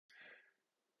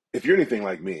If you're anything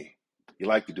like me, you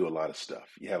like to do a lot of stuff.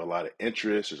 You have a lot of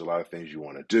interests. There's a lot of things you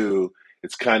want to do.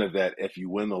 It's kind of that if you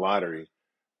win the lottery,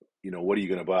 what are you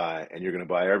going to buy? And you're going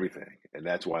to buy everything. And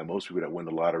that's why most people that win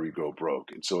the lottery go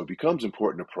broke. And so it becomes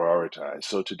important to prioritize.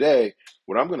 So today,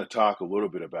 what I'm going to talk a little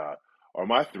bit about are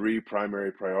my three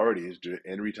primary priorities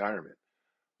in retirement.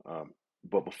 Um,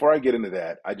 but before I get into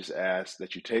that, I just ask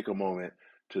that you take a moment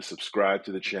to subscribe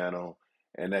to the channel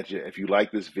and that if you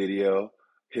like this video,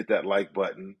 hit that like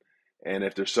button. And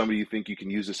if there's somebody you think you can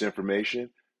use this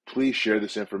information, please share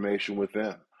this information with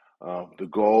them. The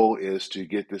goal is to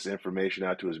get this information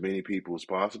out to as many people as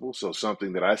possible. So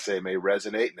something that I say may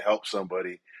resonate and help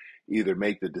somebody either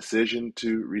make the decision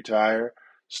to retire,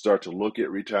 start to look at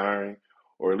retiring,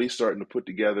 or at least starting to put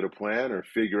together the plan or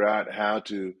figure out how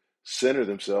to center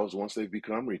themselves once they've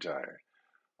become retired.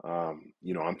 I'm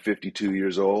 52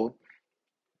 years old.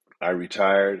 I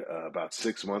retired about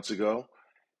 6 months ago,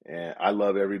 and I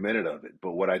love every minute of it.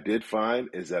 But what I did find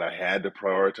is that I had to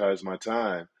prioritize my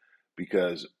time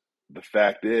because the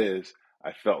fact is,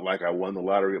 I felt like I won the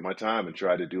lottery at my time and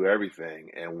tried to do everything.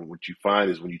 And what you find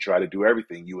is when you try to do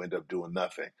everything, you end up doing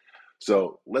nothing.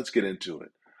 So let's get into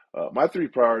it. My three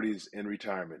priorities in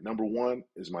retirement. Number one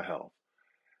is my health.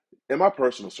 In my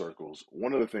personal circles,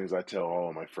 one of the things I tell all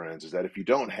of my friends is that if you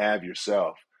don't have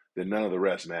yourself, then none of the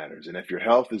rest matters. And if your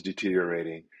health is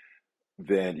deteriorating,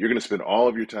 then you're going to spend all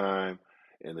of your time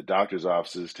in the doctor's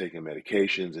offices taking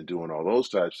medications and doing all those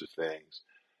types of things,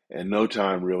 and no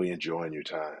time really enjoying your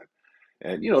time.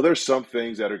 And there's some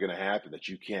things that are going to happen that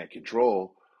you can't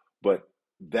control, but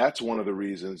that's one of the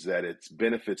reasons that it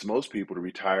benefits most people to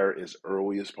retire as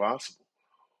early as possible.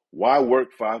 Why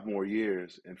work 5 more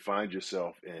years and find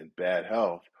yourself in bad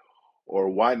health? Or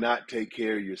why not take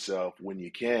care of yourself when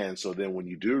you can, so then when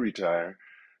you do retire,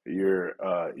 you're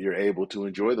able to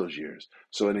enjoy those years.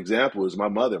 So an example is my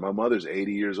mother. My mother's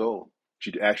 80 years old.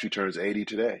 She actually turns 80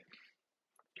 today.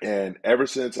 And ever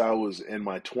since I was in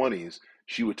my 20s,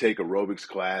 she would take aerobics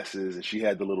classes and she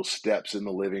had the little steps in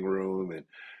the living room and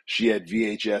she had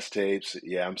VHS tapes.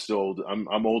 Yeah, I'm still old.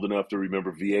 I'm old enough to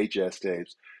remember VHS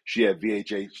tapes. She had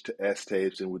VHS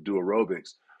tapes and would do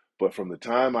aerobics. But from the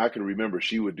time I can remember,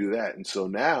 she would do that. And so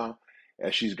now,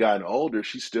 as she's gotten older,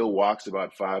 she still walks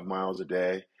about 5 miles a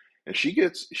day and she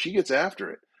gets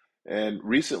after it. And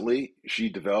recently, she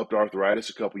developed arthritis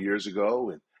a couple years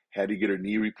ago and had to get her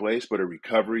knee replaced, but her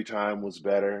recovery time was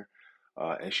better.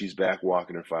 And she's back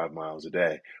walking her 5 miles a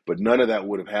day. But none of that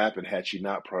would have happened had she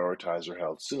not prioritized her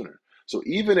health sooner. So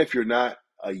even if you're not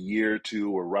a year or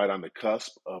two or right on the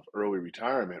cusp of early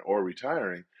retirement or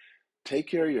retiring, take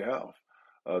care of your health.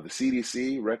 The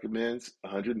CDC recommends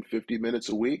 150 minutes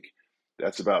a week.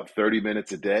 That's about 30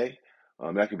 minutes a day.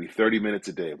 That could be 30 minutes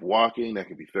a day of walking. That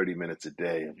could be 30 minutes a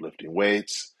day of lifting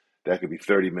weights. That could be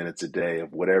 30 minutes a day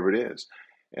of whatever it is.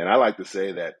 And I like to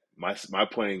say that my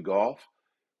playing golf,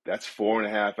 that's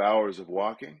 4.5 hours of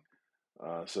walking.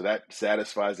 So that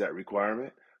satisfies that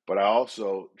requirement. But I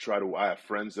also I have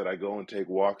friends that I go and take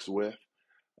walks with.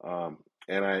 Um,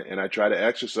 and I try to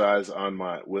exercise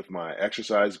with my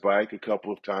exercise bike a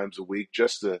couple of times a week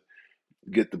just to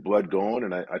get the blood going,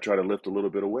 and I try to lift a little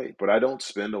bit of weight. But I don't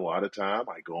spend a lot of time.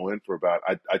 I go in for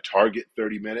I target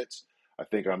 30 minutes. I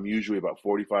think I'm usually about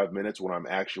 45 minutes when I'm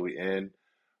actually in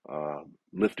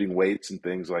lifting weights and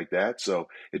things like that. So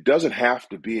it doesn't have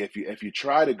to be, if you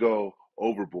try to go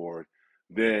overboard,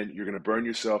 then you're going to burn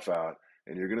yourself out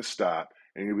and you're going to stop.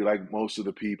 And you'll be like most of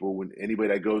the people, when anybody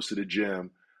that goes to the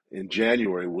gym in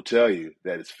January will tell you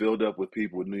that it's filled up with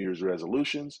people with New Year's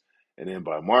resolutions. And then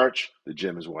by March, the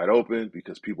gym is wide open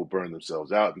because people burn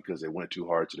themselves out because they went too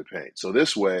hard to the paint. So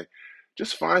this way,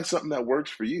 just find something that works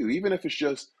for you, even if it's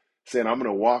just saying, I'm going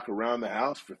to walk around the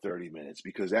house for 30 minutes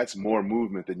because that's more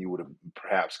movement than you would have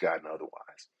perhaps gotten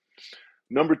otherwise.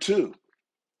 Number two,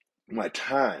 my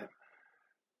time.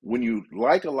 When you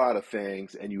like a lot of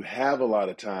things and you have a lot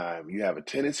of time, you have a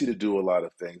tendency to do a lot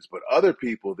of things, but other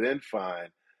people then find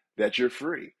that you're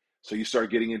free. So you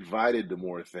start getting invited to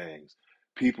more things.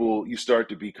 You start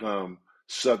to become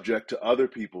subject to other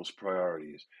people's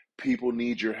priorities. People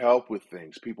need your help with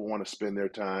things. People want to spend their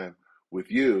time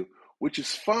with you, which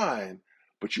is fine,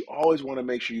 but you always want to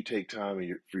make sure you take time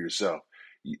for yourself.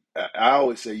 I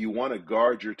always say you want to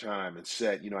guard your time and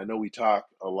set, I know we talk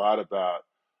a lot about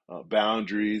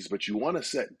boundaries, but you want to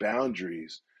set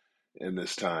boundaries in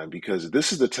this time because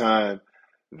this is the time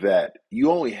that you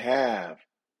only have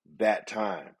that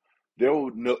time. There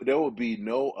will be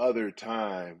no other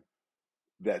time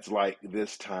that's like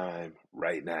this time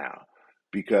right now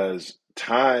because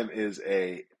time is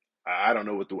I don't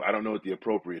know what the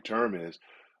appropriate term is,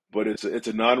 but it's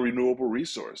a non-renewable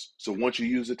resource. So once you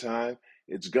use the time,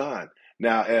 it's gone.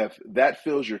 Now, if that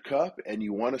fills your cup and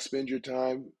you want to spend your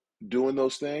time doing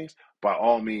those things, by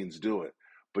all means do it.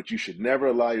 But you should never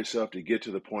allow yourself to get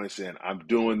to the point of saying, I'm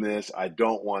doing this, I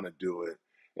don't want to do it,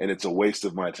 and it's a waste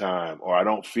of my time, or I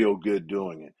don't feel good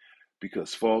doing it.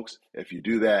 Because, folks, if you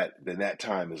do that, then that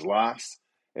time is lost.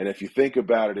 And if you think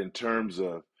about it in terms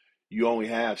of you only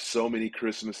have so many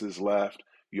Christmases left,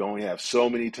 you only have so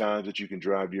many times that you can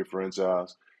drive to your friend's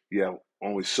house, you have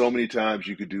only so many times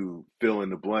you could do fill in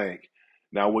the blank.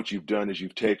 Now, what you've done is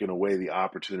you've taken away the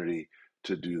opportunity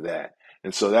to do that.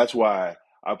 And so that's why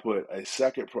I put a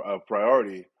second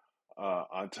priority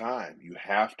on time. You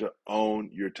have to own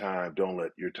your time. Don't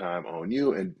let your time own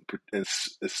you, and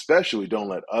especially don't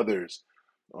let others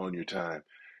own your time.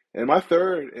 And my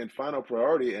third and final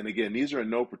priority, and again, these are in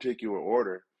no particular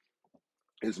order,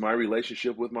 is my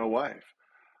relationship with my wife.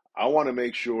 I want to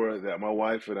make sure that my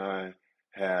wife and I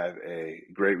have a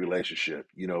great relationship.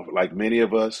 You know, like many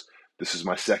of us, this is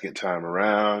my second time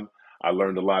around. I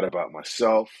learned a lot about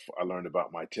myself. I learned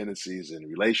about my tendencies in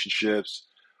relationships.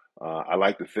 I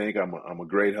like to think I'm a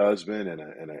great husband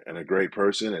and a great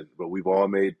person, but we've all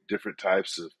made different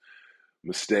types of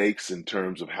mistakes in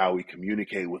terms of how we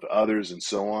communicate with others and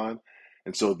so on.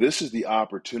 And so this is the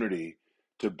opportunity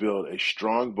to build a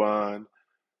strong bond,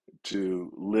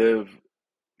 to live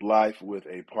life with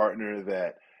a partner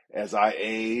that as I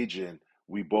age and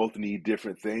we both need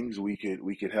different things, we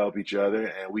could help each other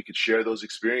and we could share those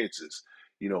experiences.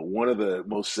 You know, one of the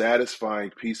most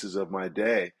satisfying pieces of my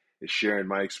day is sharing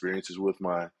my experiences with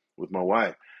my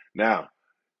wife. Now,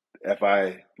 if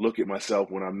I look at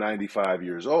myself when I'm 95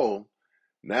 years old,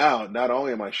 now not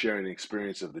only am I sharing the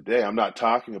experience of the day, I'm not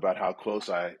talking about how close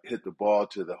I hit the ball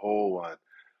to the hole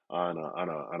on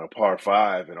a par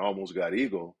five and almost got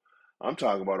eagle. I'm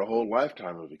talking about a whole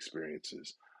lifetime of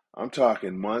experiences. I'm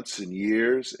talking months and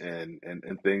years and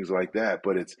things like that.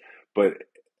 But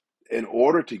in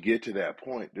order to get to that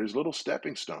point, there's little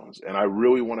stepping stones. And I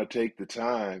really want to take the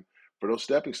time for those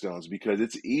stepping stones because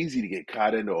it's easy to get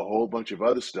caught into a whole bunch of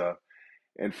other stuff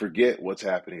and forget what's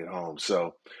happening at home.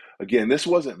 So again, this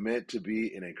wasn't meant to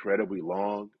be an incredibly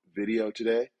long video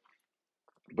today,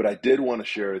 but I did want to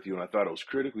share with you, and I thought it was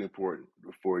critically important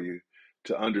for you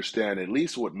to understand at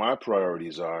least what my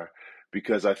priorities are,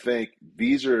 because I think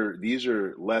these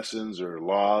are lessons or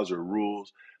laws or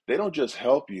rules. They don't just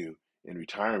help you in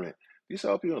retirement; these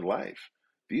help you in life.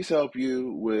 These help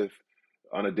you with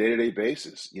on a day-to-day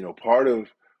basis. You know, part of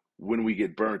when we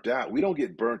get burnt out, we don't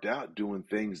get burnt out doing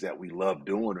things that we love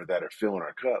doing or that are filling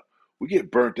our cup. We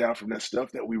get burnt out from that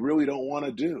stuff that we really don't want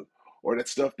to do or that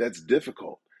stuff that's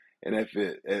difficult.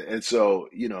 And so,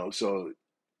 you know, so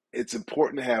it's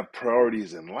important to have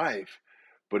priorities in life,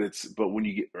 but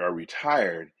when are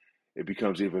retired, it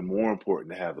becomes even more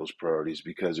important to have those priorities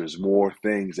because there's more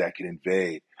things that can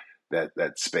invade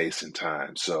that space and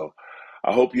time. So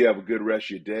I hope you have a good rest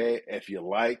of your day. If you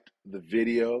liked the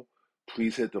video,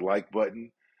 please hit the like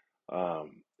button.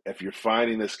 If you're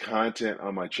finding this content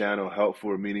on my channel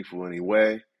helpful or meaningful in any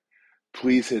way,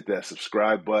 please hit that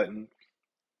subscribe button.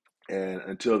 And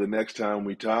until the next time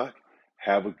we talk,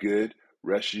 have a good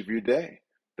rest of your day.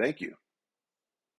 Thank you.